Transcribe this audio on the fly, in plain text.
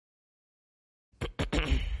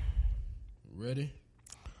Ready?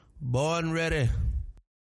 Born ready.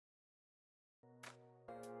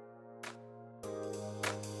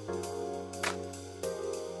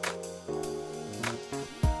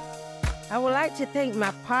 I would like to thank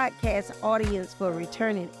my podcast audience for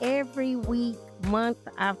returning every week, month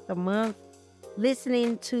after month,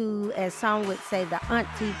 listening to, as some would say, the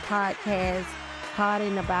Auntie Podcast,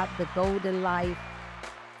 parting about the golden life.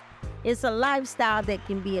 It's a lifestyle that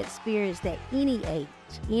can be experienced at any age,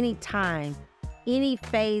 any time, any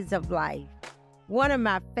phase of life. One of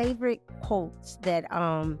my favorite quotes that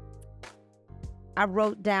I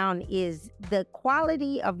wrote down is, the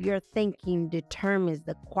quality of your thinking determines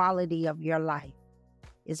the quality of your life.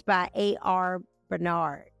 It's by A.R.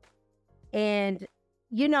 Bernard. And,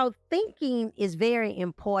 thinking is very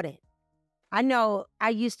important. I know I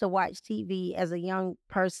used to watch TV as a young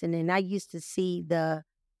person, and I used to see the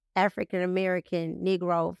African American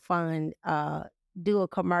Negro Fund do a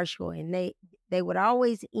commercial, and they would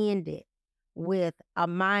always end it with, "A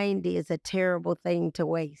mind is a terrible thing to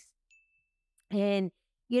waste." And,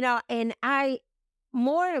 and I,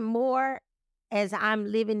 more and more, as I'm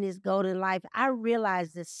living this golden life, I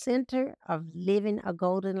realize the center of living a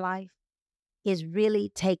golden life is really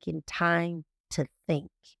taking time to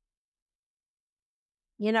think.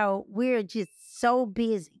 We're just so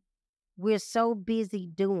busy. We're so busy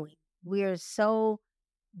doing. We're so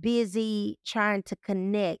busy trying to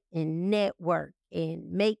connect and network and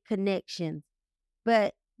make connections.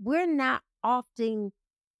 But we're not often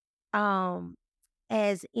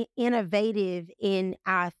as innovative in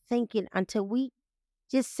our thinking until we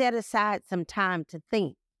just set aside some time to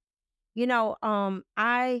think.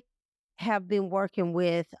 I have been working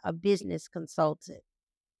with a business consultant.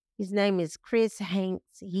 His name is Chris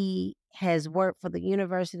Hanks. He has worked for the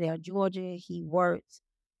University of Georgia. He works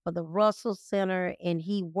for the Russell Center, and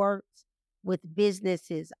he works with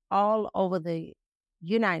businesses all over the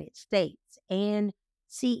United States and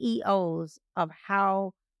CEOs of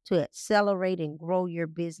how to accelerate and grow your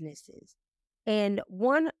businesses. And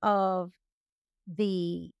one of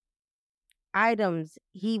the items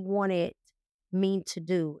he wanted me to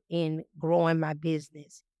do in growing my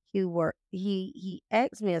business, he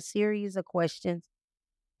asked me a series of questions,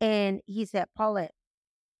 and he said, "Paulette,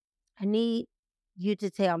 I need you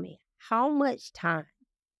to tell me, how much time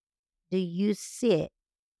do you sit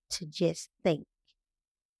to just think?"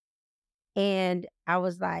 And I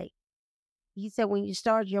was like, he said, "When you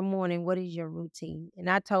start your morning, what is your routine?" And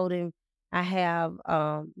I told him I have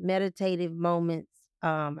meditative moments.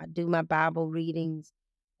 I do my Bible readings,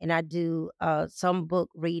 and I do some book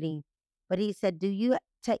reading. But he said, "Do you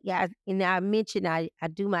take," yeah, and I mentioned I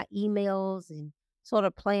do my emails and sort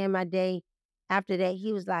of plan my day. After that,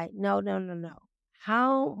 he was like, "No, no, no, no.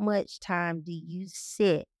 How much time do you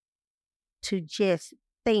sit to just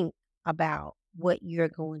think about what you're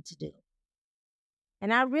going to do?"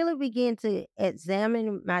 And I really began to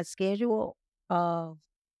examine my schedule of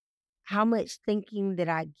how much thinking that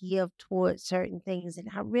I give towards certain things. And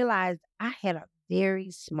I realized I had a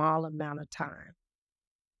very small amount of time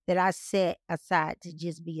that I set aside to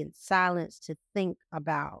just be in silence to think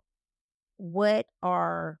about what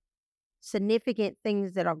are significant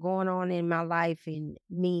things that are going on in my life, and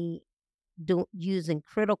me using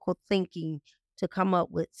critical thinking to come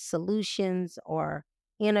up with solutions or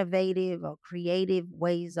innovative or creative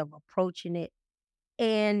ways of approaching it.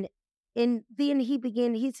 And then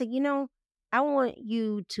he said, "I want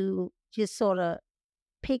you to just sort of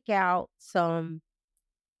pick out some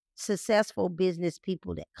successful business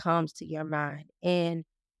people that comes to your mind." And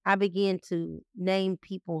I began to name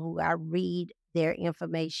people who I read their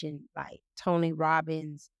information, like Tony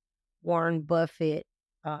Robbins, Warren Buffett,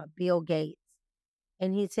 Bill Gates.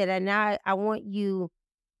 And he said, "And I want you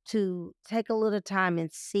to take a little time and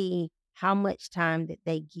see how much time that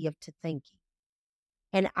they give to thinking."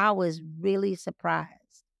 And I was really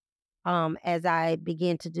surprised as I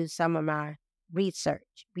began to do some of my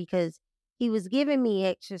research, because he was giving me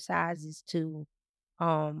exercises to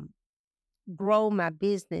um, grow my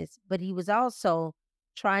business, but he was also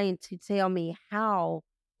trying to tell me how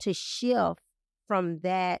to shift from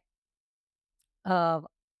that of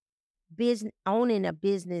business, owning a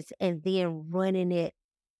business and then running it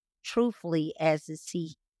truthfully as the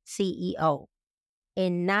CEO,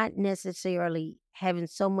 and not necessarily having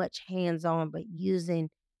so much hands-on, but using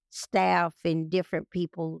staff and different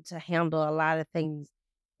people to handle a lot of things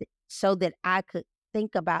so that I could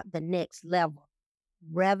think about the next level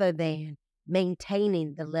rather than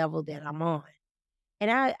maintaining the level that I'm on. And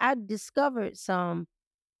I discovered some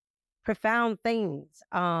profound things.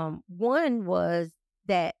 One was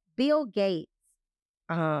that Bill Gates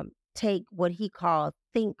take what he called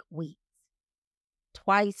think weeks.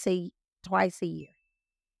 twice a year.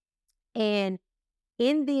 And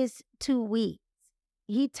in this 2 weeks,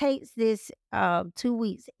 he takes this 2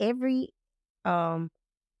 weeks every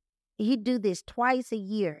he do this twice a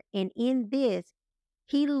year. And in this,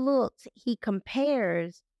 he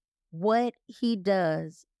compares what he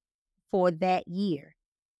does for that year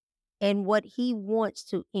and what he wants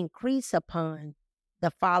to increase upon the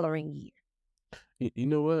following year. You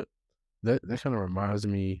know what? That kind of reminds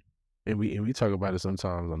me, and we talk about it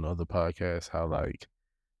sometimes on the other podcasts, how like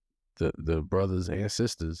the brothers and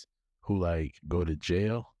sisters who like go to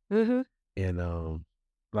jail, Mm-hmm. and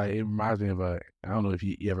like it reminds me of I don't know if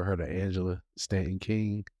you ever heard of Angela Stanton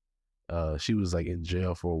King. She was like in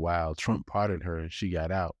jail for a while. Trump pardoned her and she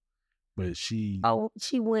got out, but she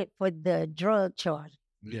She went for the drug charge.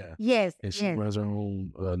 yeah, Yes, and she yes. runs her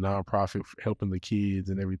own nonprofit helping the kids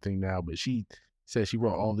and everything now. But she said she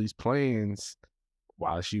wrote all these plans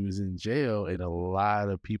while she was in jail, and a lot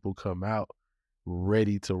of people come out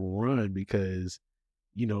ready to run because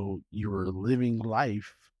you were living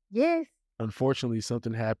life. Yes. Unfortunately,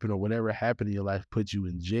 something happened or whatever happened in your life put you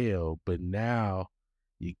in jail, but now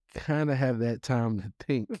you kind of have that time to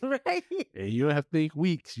think. Right. And you don't have to think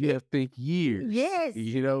weeks, you have to think years. Yes.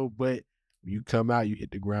 But you come out, you hit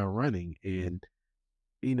the ground running, and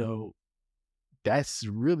that's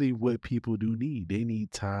really what people do need. They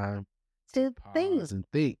need time To think. pause and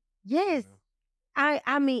think. Yes.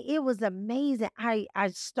 I mean, it was amazing. I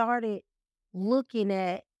started looking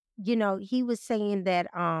at, he was saying that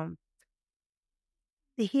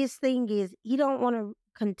his thing is he don't want to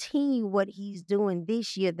continue what he's doing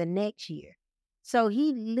this year, the next year. So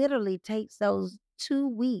he literally takes those 2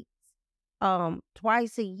 weeks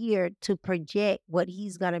twice a year to project what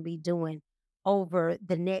he's going to be doing over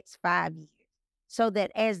the next 5 years. So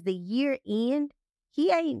that as the year end,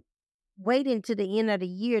 he ain't waiting to the end of the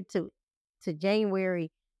year to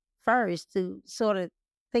January 1st to sort of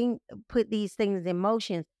put these things in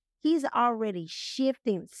motion. He's already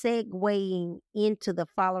shifting, segueing into the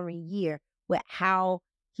following year with how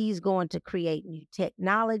he's going to create new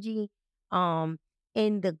technology. And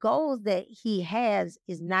the goals that he has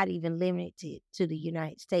is not even limited to the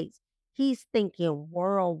United States. He's thinking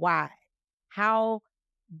worldwide, how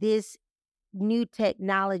this new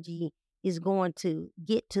technology is going to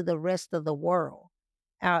get to the rest of the world,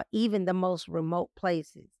 even the most remote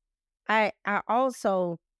places. I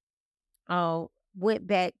also went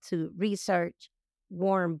back to research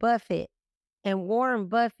Warren Buffett, and Warren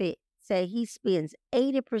Buffett said he spends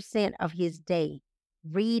 80% of his day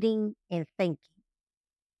reading and thinking.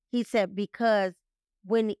 He said because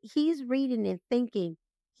when he's reading and thinking,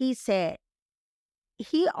 he said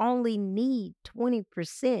he only need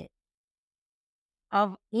 20%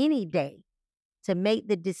 of any day to make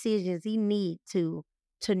the decisions he need to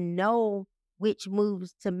know which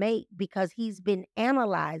moves to make because he's been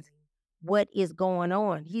analyzing what is going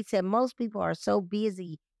on. He said most people are so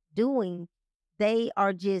busy doing, they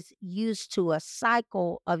are just used to a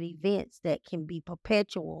cycle of events that can be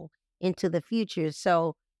perpetual into the future.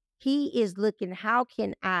 So he is looking, how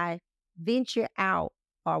can I venture out,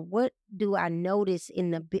 or what do I notice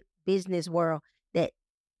in the business world that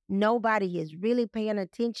nobody is really paying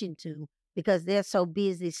attention to because they're so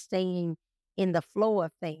busy staying in the flow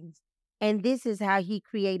of things. And this is how he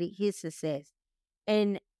created his success.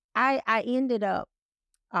 And I ended up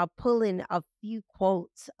pulling a few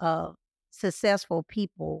quotes of successful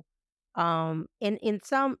people. And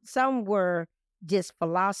some were just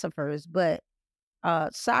philosophers, but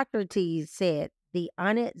Socrates said, the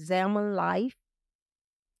unexamined life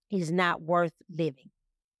is not worth living.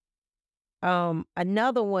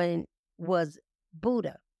 Another one was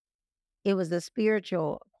Buddha. It was a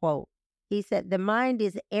spiritual quote. He said, the mind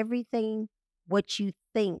is everything what you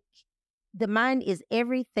think. The mind is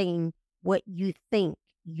everything what you think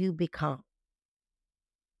you become.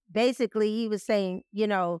 Basically, he was saying,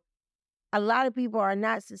 a lot of people are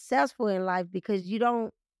not successful in life because you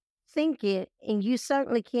don't think it, and you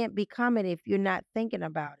certainly can't become it if you're not thinking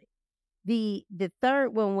about it. The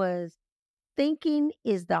third one was, thinking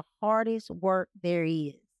is the hardest work there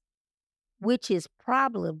is, which is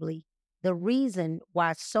probably the reason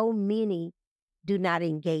why so many do not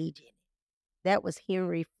engage in it. That was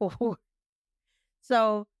Henry Ford.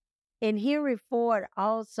 So, and Henry Ford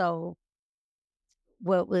also,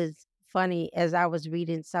 what was funny as I was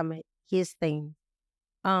reading some of his things,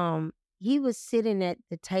 he was sitting at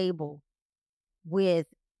the table with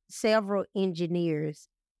several engineers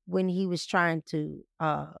when he was trying to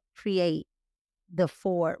create the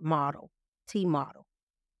Ford T model.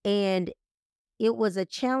 And it was a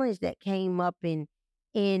challenge that came up, and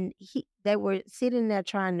and they were sitting there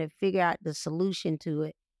trying to figure out the solution to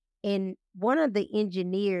it. And one of the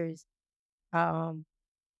engineers um,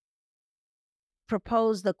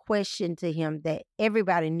 proposed a question to him that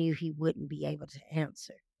everybody knew he wouldn't be able to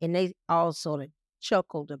answer. And they all sort of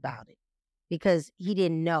chuckled about it because he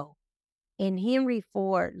didn't know. And Henry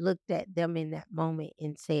Ford looked at them in that moment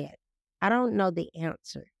and said, I don't know the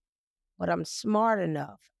answer, but I'm smart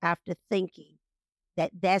enough after thinking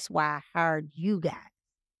that that's why I hired you guys.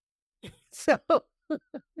 So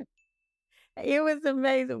it was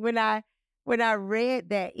amazing when I read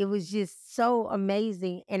that. It was just so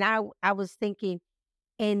amazing, and I was thinking,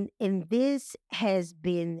 and this has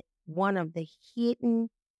been one of the hidden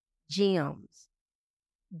gems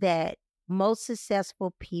that most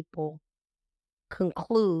successful people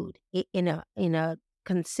conclude in a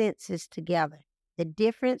consensus together. The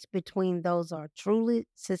difference between those who are truly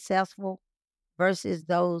successful versus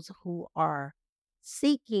those who are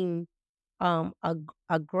seeking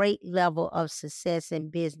a great level of success in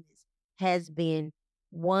business has been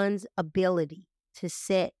one's ability to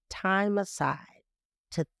set time aside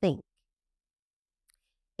to think.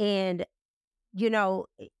 And,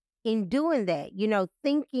 in doing that,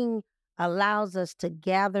 thinking allows us to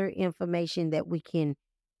gather information that we can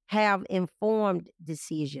have informed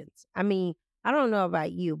decisions. I mean, I don't know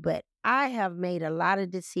about you, but I have made a lot of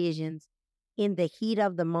decisions in the heat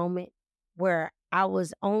of the moment where I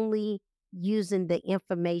was only using the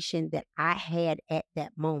information that I had at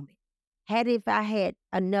that moment. If I had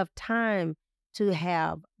enough time to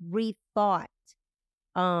have rethought,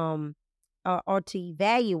 um, or to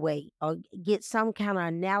evaluate or get some kind of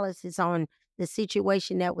analysis on the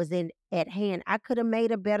situation that was in at hand, I could have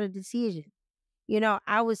made a better decision.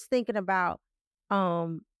 I was thinking about,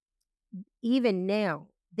 um, even now,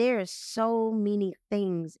 there are so many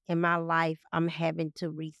things in my life I'm having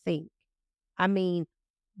to rethink. I mean,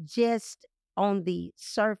 just on the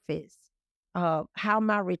surface of how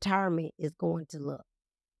my retirement is going to look,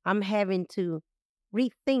 I'm having to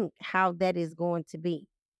rethink how that is going to be.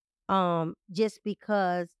 Just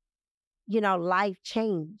because, life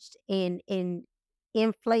changed and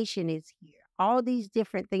inflation is here. All these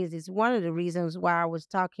different things is one of the reasons why I was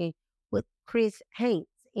talking with Chris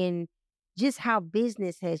Hanks and just how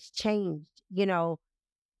business has changed.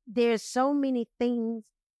 There's so many things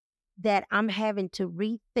that I'm having to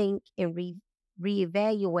rethink and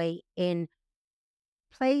reevaluate and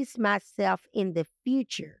place myself in the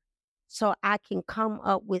future so I can come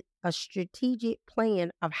up with a strategic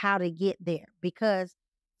plan of how to get there, because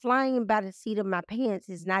flying by the seat of my pants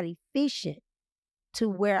is not efficient to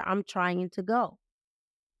where I'm trying to go.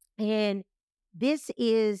 And this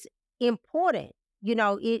is important.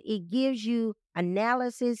 It gives you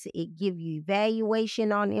analysis, it gives you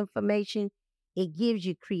evaluation on information, it gives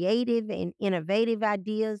you creative and innovative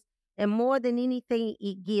ideas. And more than anything,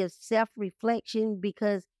 it gives self reflection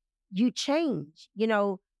because you change.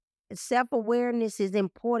 Self awareness is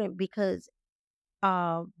important because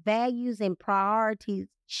values and priorities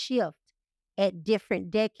shift at different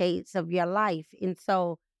decades of your life. And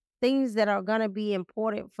so things that are going to be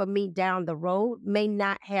important for me down the road may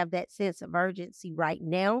not have that sense of urgency right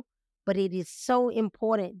now, but it is so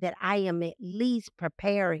important that I am at least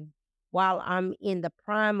preparing while I'm in the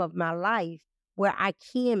prime of my life where I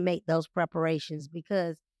can make those preparations.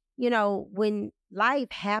 Because, when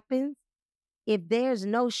life happens, if there's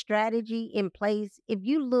no strategy in place, if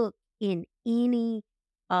you look in any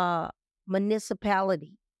uh,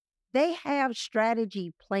 municipality, they have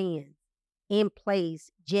strategy plans in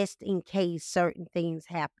place just in case certain things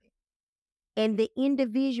happen. And the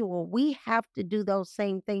individual, we have to do those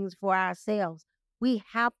same things for ourselves. We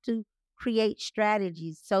have to create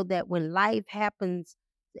strategies so that when life happens,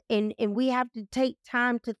 and we have to take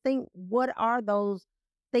time to think, what are those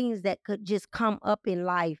things that could just come up in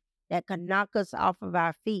life that could knock us off of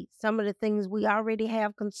our feet? Some of the things we already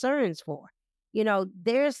have concerns for.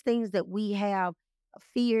 There's things that we have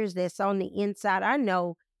fears that's on the inside. I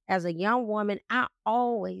know as a young woman, I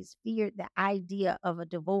always feared the idea of a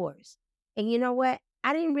divorce. And you know what?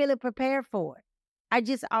 I didn't really prepare for it. I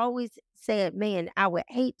just always said, man, I would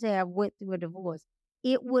hate to have went through a divorce.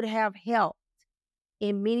 It would have helped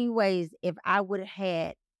in many ways if I would have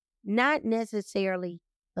had not necessarily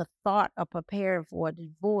the thought of preparing for a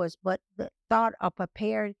divorce, but the thought of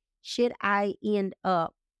preparing should I end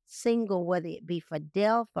up single, whether it be for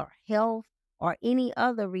death or health or any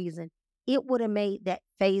other reason. It would have made that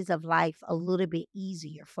phase of life a little bit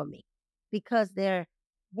easier for me because there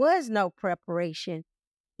was no preparation.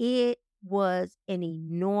 It was an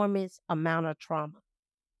enormous amount of trauma.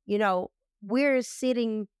 You know, we're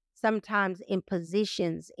sitting sometimes in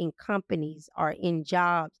positions in companies or in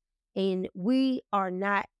jobs, and we are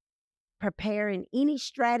not preparing any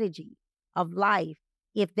strategy of life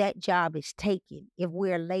if that job is taken, if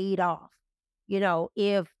we're laid off,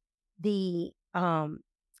 if the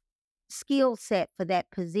skill set for that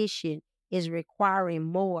position is requiring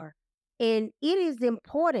more. And it is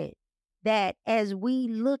important that as we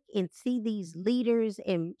look and see these leaders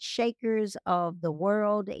and shakers of the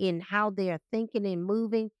world and how they're thinking and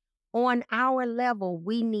moving, on our level,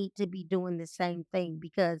 we need to be doing the same thing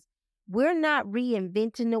because we're not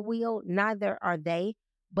reinventing the wheel, neither are they.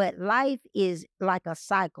 But life is like a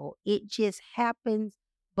cycle, it just happens.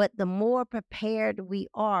 But the more prepared we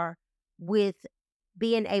are with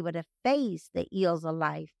being able to face the ills of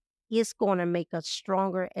life, it's going to make us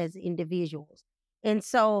stronger as individuals. And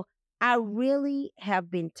so I really have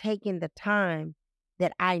been taking the time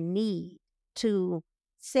that I need to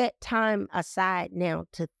set time aside now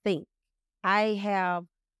to think. I have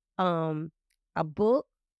a book.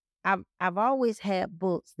 I've always had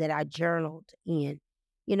books that I journaled in,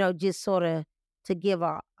 just sort of to give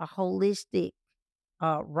a holistic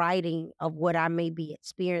writing of what I may be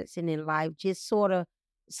experiencing in life, just sort of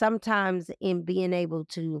sometimes in being able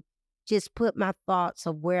to just put my thoughts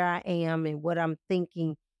of where I am and what I'm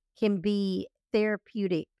thinking can be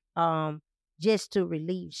therapeutic, just to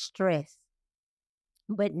relieve stress.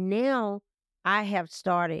 But now I have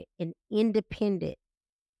started an independent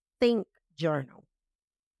think journal.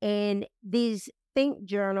 And this think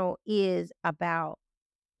journal is about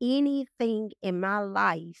anything in my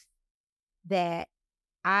life that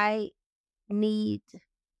I need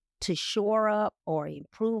to shore up or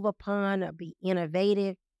improve upon or be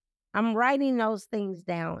innovative. I'm writing those things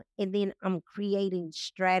down and then I'm creating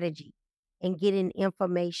strategy and getting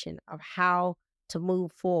information of how to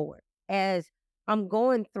move forward. As I'm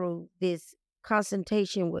going through this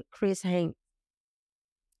consultation with Chris Hanks,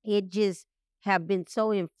 it just have been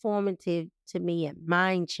so informative to me and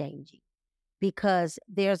mind changing because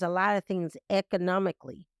there's a lot of things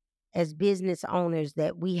economically as business owners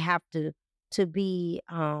that we have to be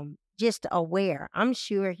just aware. I'm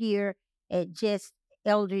sure here at Just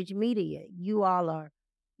Eldridge Media, you all are,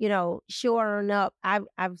 shoring up.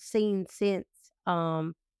 I've seen since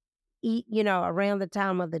around the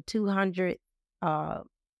time of the 200th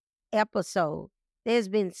episode, there's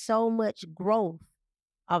been so much growth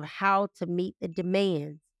of how to meet the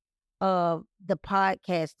demands of the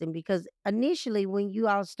podcasting because initially when you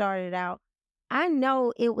all started out, I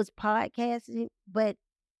know it was podcasting, but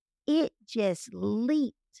it just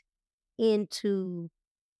leaped into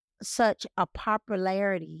such a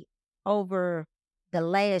popularity over the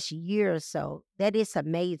last year or so that it's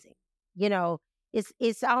amazing. You know,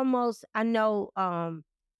 it's almost, I know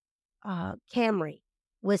Camry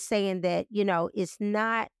was saying that, it's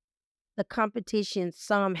not the competition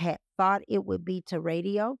some had thought it would be to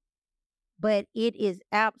radio, but it is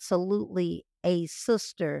absolutely a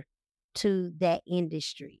sister to that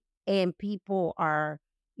industry. And people are,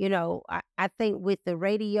 I think with the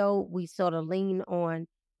radio, we sort of lean on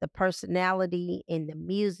the personality and the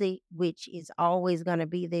music, which is always going to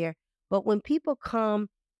be there. But when people come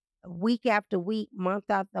week after week, month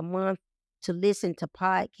after month to listen to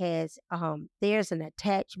podcasts, there's an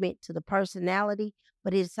attachment to the personality,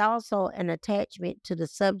 but it's also an attachment to the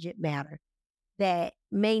subject matter that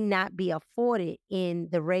may not be afforded in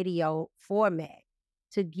the radio format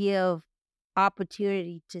to give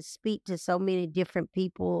opportunity to speak to so many different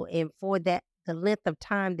people and for that the length of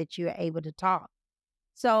time that you're able to talk.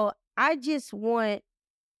 So I just want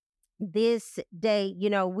this day,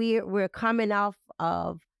 we're coming off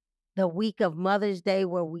of the week of Mother's Day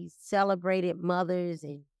where we celebrated mothers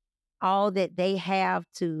and all that they have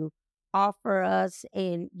to offer us.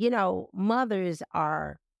 And, mothers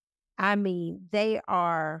are, they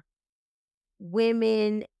are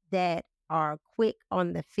women that are quick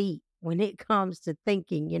on the feet when it comes to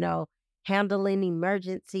thinking, handling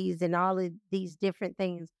emergencies and all of these different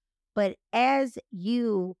things. But as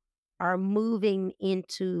you are moving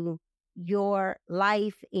into your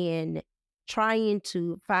life and trying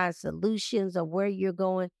to find solutions of where you're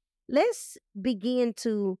going, let's begin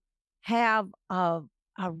to have a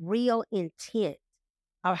real intent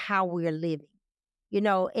of how we're living,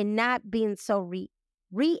 and not being so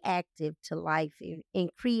reactive to life and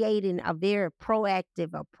creating a very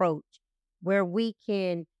proactive approach where we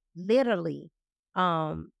can literally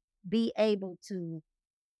be able to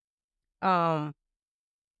um,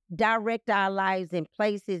 direct our lives in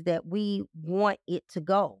places that we want it to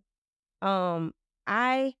go.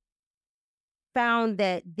 I found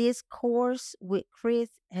that this course with Chris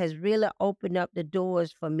has really opened up the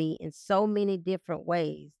doors for me in so many different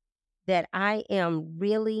ways. that I am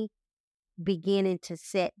really beginning to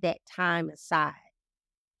set that time aside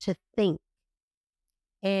to think.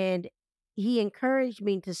 And he encouraged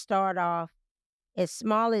me to start off as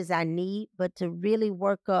small as I need, but to really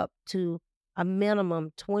work up to a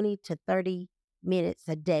minimum 20 to 30 minutes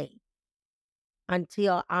a day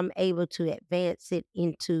until I'm able to advance it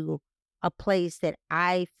into a place that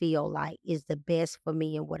I feel like is the best for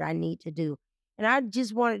me and what I need to do. And I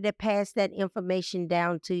just wanted to pass that information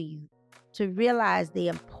down to you to realize the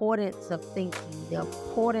importance of thinking, the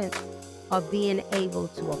importance of being able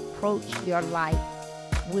to approach your life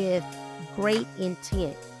with great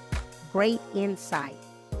intent, great insight,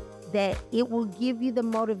 that it will give you the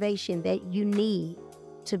motivation that you need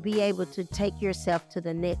to be able to take yourself to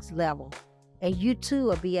the next level. And you too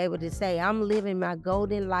will be able to say, I'm living my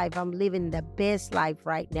golden life. I'm living the best life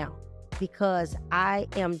right now because I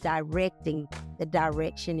am directing the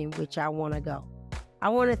direction in which I want to go. I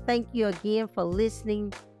want to thank you again for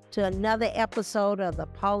listening to another episode of the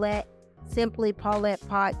Simply Paulette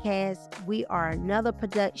podcast. We are another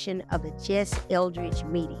production of the Jess Eldridge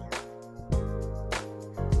Media.